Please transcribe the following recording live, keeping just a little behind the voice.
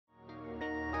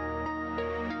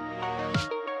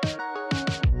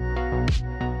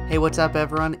Hey, what's up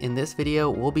everyone? In this video,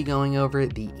 we'll be going over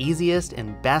the easiest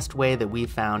and best way that we've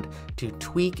found to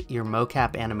tweak your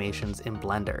mocap animations in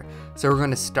Blender. So we're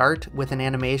going to start with an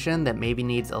animation that maybe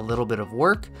needs a little bit of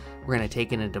work. We're going to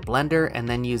take it into Blender, and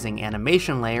then using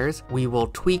animation layers, we will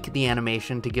tweak the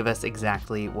animation to give us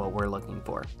exactly what we're looking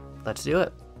for. Let's do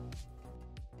it.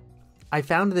 I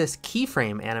found this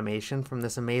keyframe animation from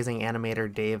this amazing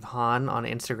animator Dave Hahn on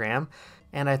Instagram,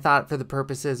 and I thought for the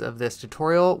purposes of this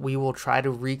tutorial, we will try to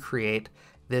recreate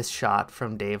this shot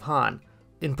from Dave Hahn.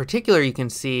 In particular, you can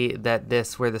see that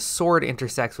this, where the sword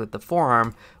intersects with the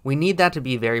forearm, we need that to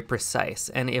be very precise.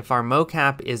 And if our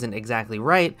mocap isn't exactly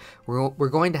right, we're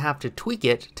going to have to tweak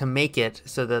it to make it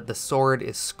so that the sword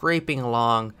is scraping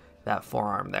along that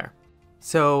forearm there.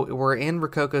 So we're in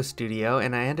Rokoko Studio,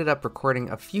 and I ended up recording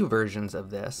a few versions of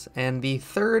this, and the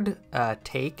third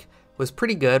take was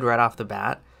pretty good right off the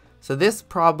bat. So this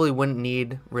probably wouldn't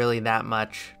need really that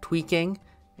much tweaking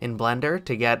in Blender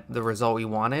to get the result we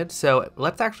wanted. So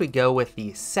let's actually go with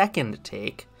the second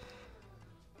take.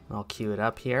 I'll cue it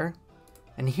up here.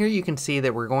 And here you can see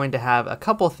that we're going to have a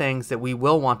couple things that we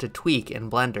will want to tweak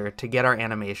in Blender to get our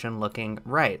animation looking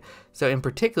right. So in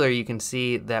particular, you can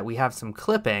see that we have some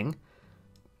clipping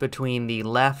between the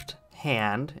left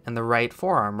hand and the right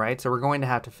forearm, right? So we're going to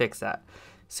have to fix that.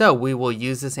 So we will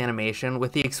use this animation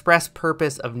with the express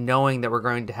purpose of knowing that we're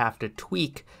going to have to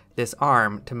tweak this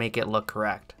arm to make it look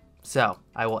correct. So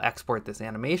I will export this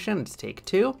animation. It's take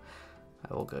 2.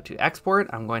 I will go to export.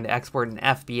 I'm going to export an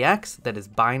FBX that is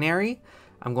binary.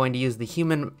 I'm going to use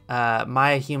the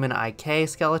Maya Human IK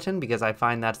skeleton because I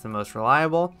find that's the most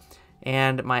reliable.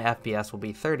 And my FPS will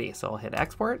be 30. So I'll hit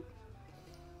export.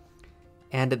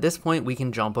 And at this point, we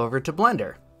can jump over to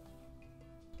Blender.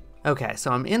 Okay,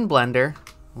 so I'm in Blender.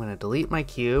 I'm going to delete my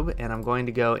cube, and I'm going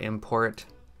to go import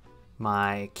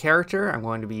my character. I'm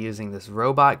going to be using this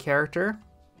robot character.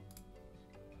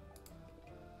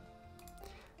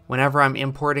 Whenever I'm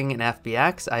importing an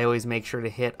FBX, I always make sure to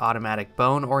hit automatic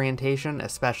bone orientation,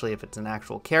 especially if it's an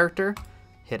actual character.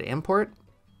 Hit import.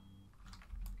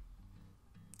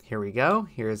 Here we go.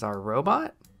 Here's our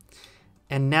robot.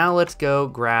 And now let's go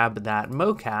grab that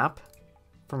mocap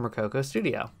from Rokoko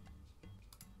Studio.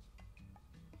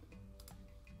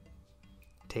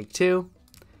 Take 2,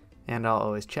 and I'll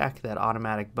always check that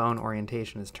automatic bone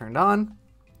orientation is turned on.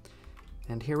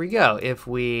 And here we go. If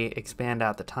we expand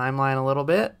out the timeline a little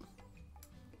bit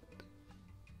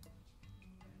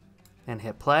and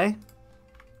hit play,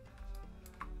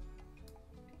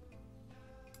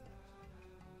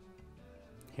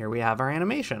 here we have our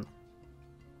animation.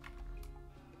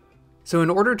 So in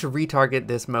order to retarget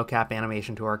this mocap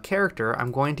animation to our character,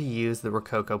 I'm going to use the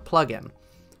Rokoko plugin.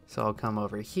 So I'll come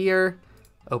over here,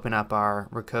 open up our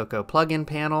Rokoko plugin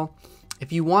panel.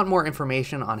 If you want more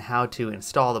information on how to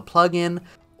install the plugin,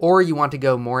 or you want to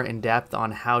go more in depth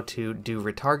on how to do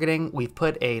retargeting, we've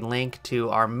put a link to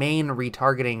our main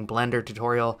retargeting Blender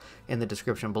tutorial in the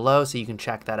description below, so you can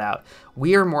check that out.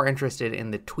 We are more interested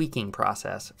in the tweaking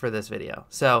process for this video.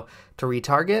 So to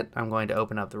retarget, I'm going to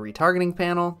open up the retargeting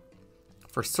panel.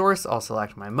 For source, I'll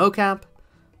select my mocap.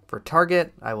 For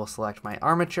target, I will select my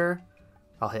armature.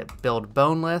 I'll hit build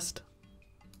bone list.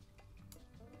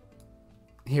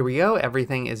 Here we go,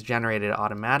 everything is generated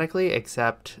automatically,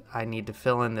 except I need to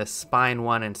fill in this spine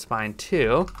 1 and spine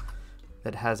 2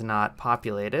 that has not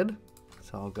populated.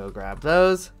 So I'll go grab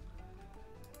those.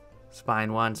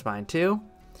 Spine 1, spine 2.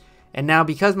 And now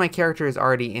because my character is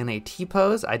already in a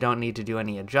T-pose, I don't need to do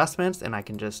any adjustments, and I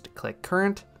can just click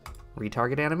current,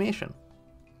 retarget animation.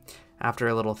 After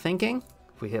a little thinking,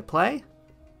 if we hit play,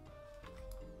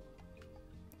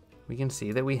 we can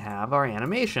see that we have our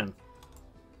animation.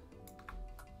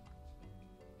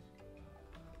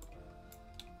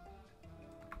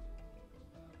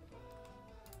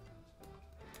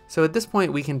 So at this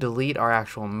point, we can delete our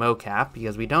actual mocap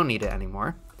because we don't need it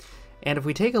anymore. And if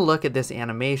we take a look at this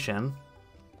animation,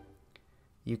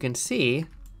 you can see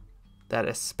that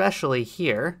especially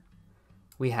here,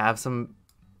 we have some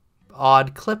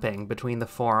odd clipping between the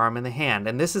forearm and the hand.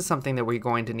 And this is something that we're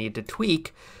going to need to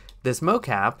tweak this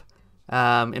mocap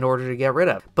in order to get rid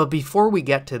of. But before we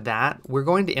get to that, we're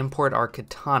going to import our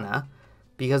katana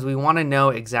because we want to know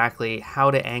exactly how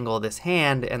to angle this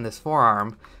hand and this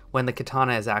forearm when the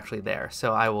katana is actually there.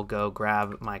 So I will go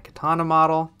grab my katana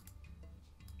model,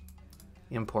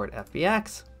 import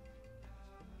FBX.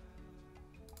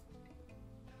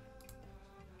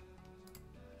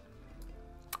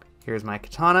 Here's my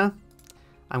katana.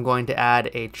 I'm going to add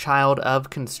a child of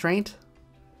constraint.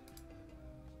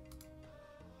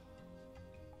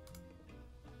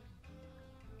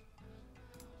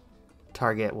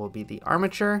 Target will be the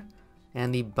armature.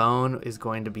 and the bone is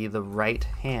going to be the right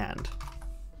hand.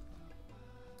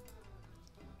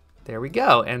 There we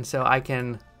go. And so I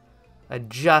can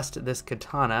adjust this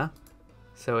katana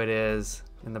so it is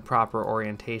in the proper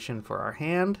orientation for our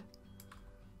hand.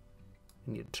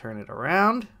 We need to turn it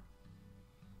around.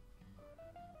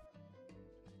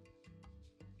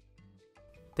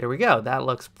 There we go. That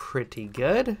looks pretty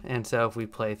good. And so if we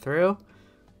play through,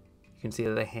 you can see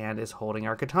that the hand is holding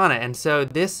our katana. And so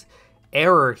this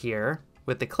error here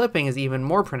with the clipping is even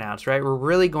more pronounced, right? We're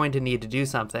really going to need to do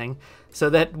something so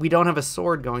that we don't have a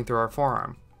sword going through our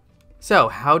forearm. So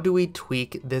how do we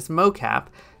tweak this mocap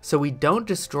so we don't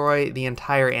destroy the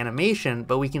entire animation,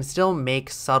 but we can still make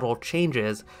subtle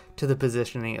changes to the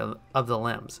positioning of the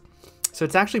limbs? So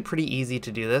it's actually pretty easy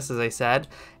to do this, as I said.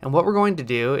 And what we're going to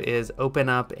do is open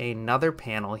up another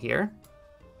panel here.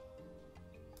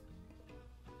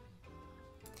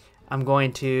 I'm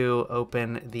going to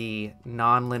open the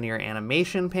nonlinear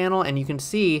animation panel, and you can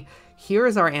see here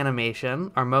is our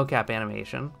animation, our mocap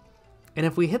animation. And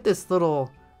if we hit this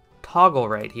little toggle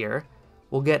right here,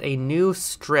 we'll get a new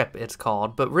strip, it's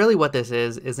called, but really what this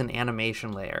is an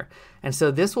animation layer. And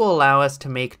so this will allow us to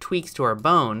make tweaks to our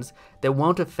bones that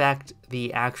won't affect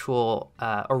the actual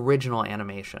original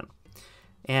animation.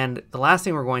 And the last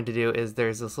thing we're going to do is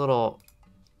there's this little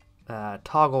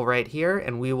toggle right here,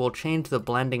 and we will change the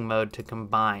blending mode to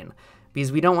combine,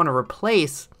 because we don't want to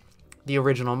replace the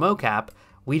original mocap,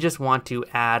 we just want to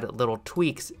add little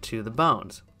tweaks to the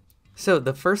bones. So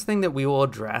the first thing that we will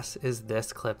address is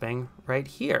this clipping right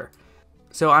here.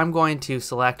 So I'm going to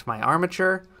select my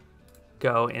armature,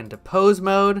 go into pose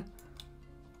mode,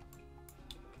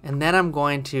 and then I'm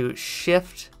going to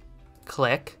shift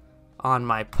click on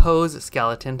my pose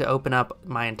skeleton to open up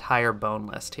my entire bone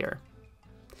list here.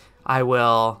 I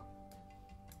will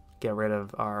get rid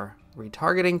of our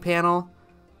retargeting panel,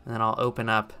 and then I'll open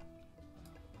up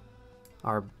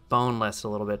our bone list a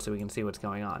little bit so we can see what's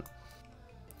going on.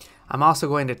 I'm also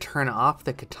going to turn off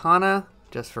the katana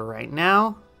just for right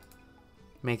now,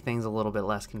 make things a little bit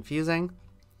less confusing.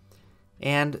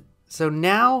 And so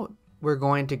now we're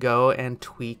going to go and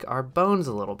tweak our bones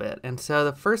a little bit. And so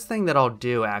the first thing that I'll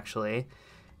do actually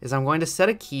is I'm going to set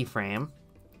a keyframe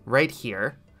right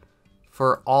here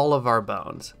for all of our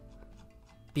bones,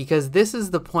 because this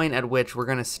is the point at which we're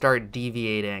going to start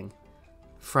deviating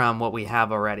from what we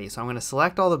have already. So I'm going to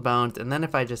select all the bones, and then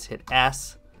if I just hit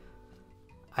S,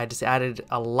 I just added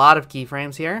a lot of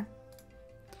keyframes here,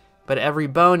 but every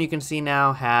bone you can see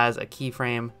now has a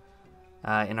keyframe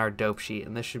in our dope sheet,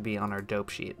 and this should be on our dope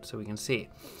sheet so we can see.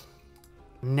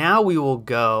 Now we will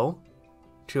go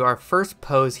to our first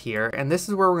pose here, and this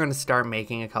is where we're going to start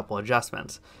making a couple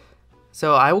adjustments.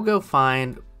 So I will go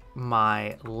find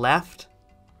my left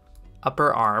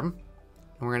upper arm,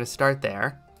 and we're going to start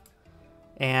there.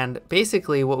 And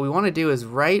basically what we want to do is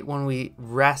right when we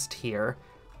rest here,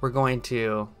 we're going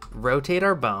to rotate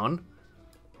our bone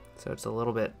so it's a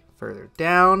little bit further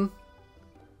down,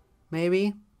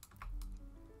 maybe.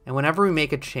 And whenever we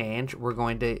make a change, we're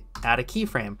going to add a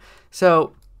keyframe.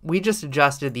 So we just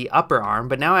adjusted the upper arm,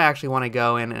 but now I actually want to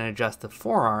go in and adjust the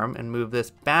forearm and move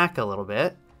this back a little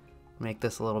bit, make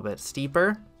this a little bit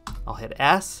steeper. I'll hit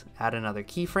S, add another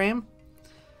keyframe.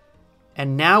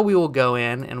 And now we will go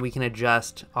in and we can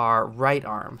adjust our right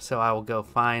arm. So I will go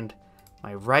find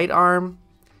my right arm.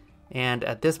 And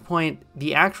at this point,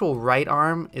 the actual right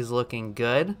arm is looking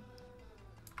good,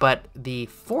 but the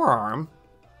forearm,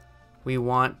 we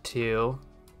want to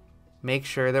make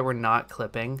sure that we're not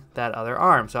clipping that other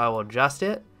arm. So I will adjust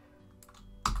it,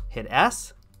 hit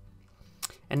S,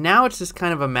 and now it's just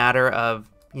kind of a matter of,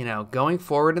 you know, going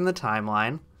forward in the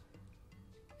timeline,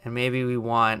 and maybe we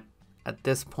want, at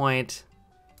this point,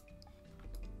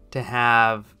 to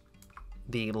have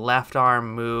the left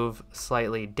arm move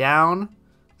slightly down.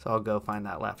 So I'll go find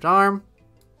that left arm.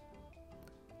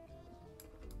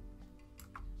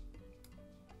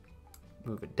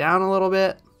 Move it down a little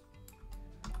bit.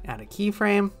 Add a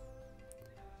keyframe.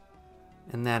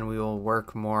 And then we will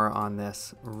work more on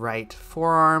this right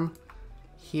forearm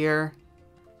here.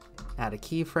 Add a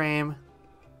keyframe.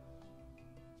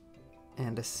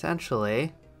 And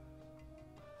essentially,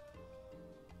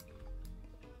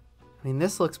 I mean,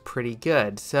 this looks pretty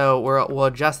good. So we'll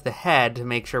adjust the head to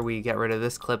make sure we get rid of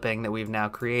this clipping that we've now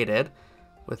created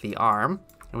with the arm.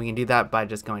 And we can do that by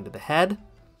just going to the head.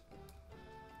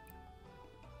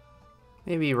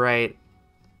 Maybe right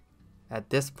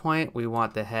at this point, we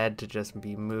want the head to just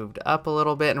be moved up a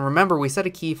little bit. And remember, we set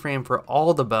a keyframe for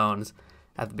all the bones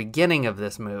at the beginning of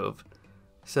this move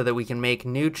so that we can make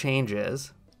new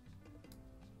changes.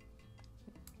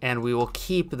 And we will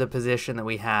keep the position that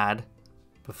we had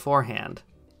beforehand.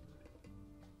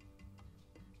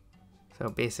 So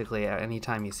basically,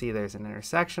 anytime you see there's an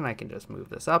intersection, I can just move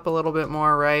this up a little bit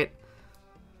more, right?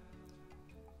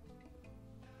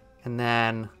 And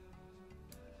then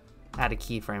add a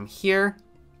keyframe here.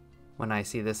 When I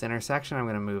see this intersection, I'm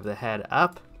going to move the head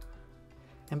up.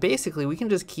 And basically, we can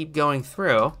just keep going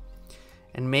through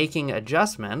and making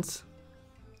adjustments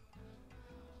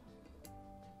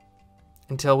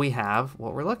until we have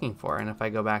what we're looking for. And if I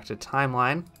go back to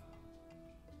timeline,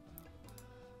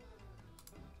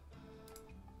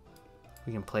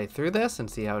 we can play through this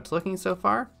and see how it's looking so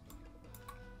far.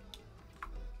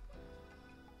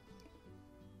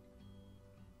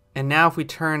 And now if we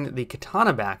turn the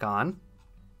katana back on,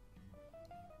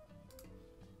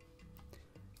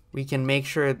 we can make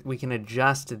sure we can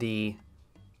adjust the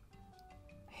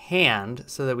hand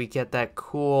so that we get that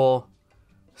cool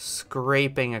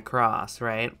scraping across,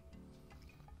 right?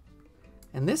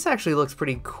 And this actually looks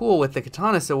pretty cool with the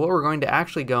katana. So what we're going to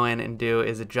actually go in and do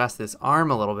is adjust this arm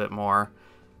a little bit more,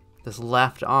 this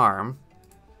left arm.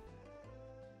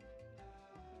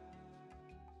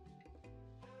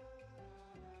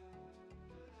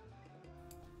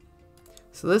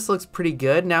 So this looks pretty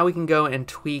good. Now we can go and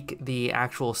tweak the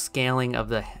actual scaling of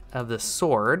the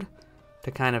sword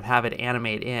to kind of have it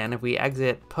animate in. If we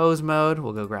exit pose mode,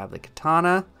 we'll go grab the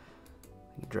katana.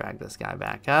 We can drag this guy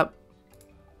back up.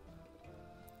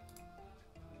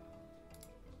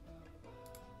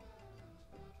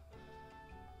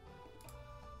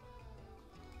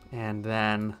 And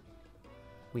then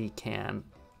we can,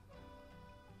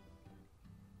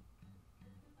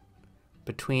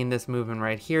 between this movement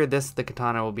right here, the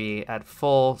katana will be at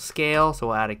full scale, so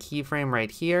we'll add a keyframe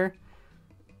right here.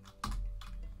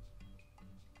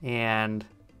 And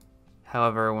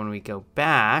however, when we go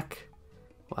back,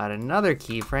 we'll add another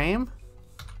keyframe.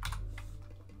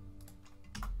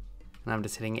 And I'm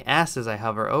just hitting S as I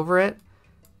hover over it.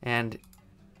 And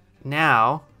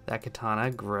now that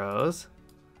katana grows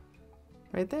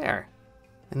right there.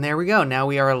 And there we go. Now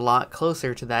we are a lot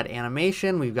closer to that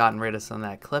animation. We've gotten rid of some of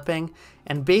that clipping.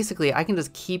 And basically I can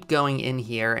just keep going in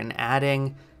here and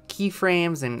adding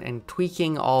keyframes and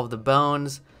tweaking all of the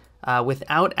bones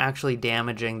without actually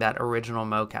damaging that original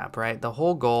mocap, right? The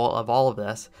whole goal of all of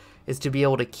this is to be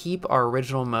able to keep our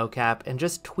original mocap and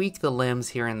just tweak the limbs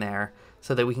here and there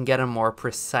so that we can get a more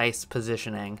precise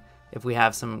positioning if we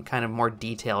have some kind of more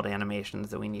detailed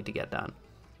animations that we need to get done.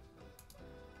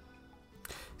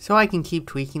 So I can keep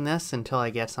tweaking this until I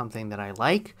get something that I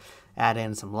like, add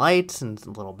in some lights and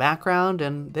a little background,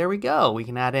 and there we go. We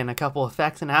can add in a couple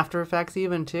effects in After Effects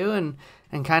even too,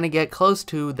 and kind of get close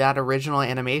to that original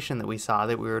animation that we saw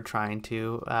that we were trying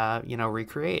to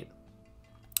recreate.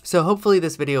 So hopefully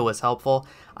this video was helpful.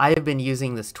 I have been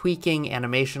using this tweaking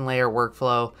animation layer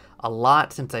workflow a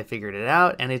lot since I figured it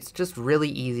out, and it's just really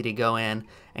easy to go in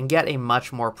and get a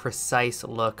much more precise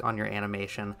look on your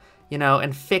animation,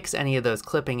 and fix any of those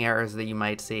clipping errors that you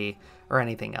might see or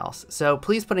anything else. So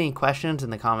please put any questions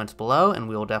in the comments below and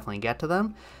we will definitely get to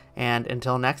them. And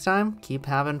until next time, keep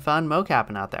having fun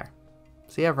mocapping out there.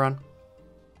 See you, everyone.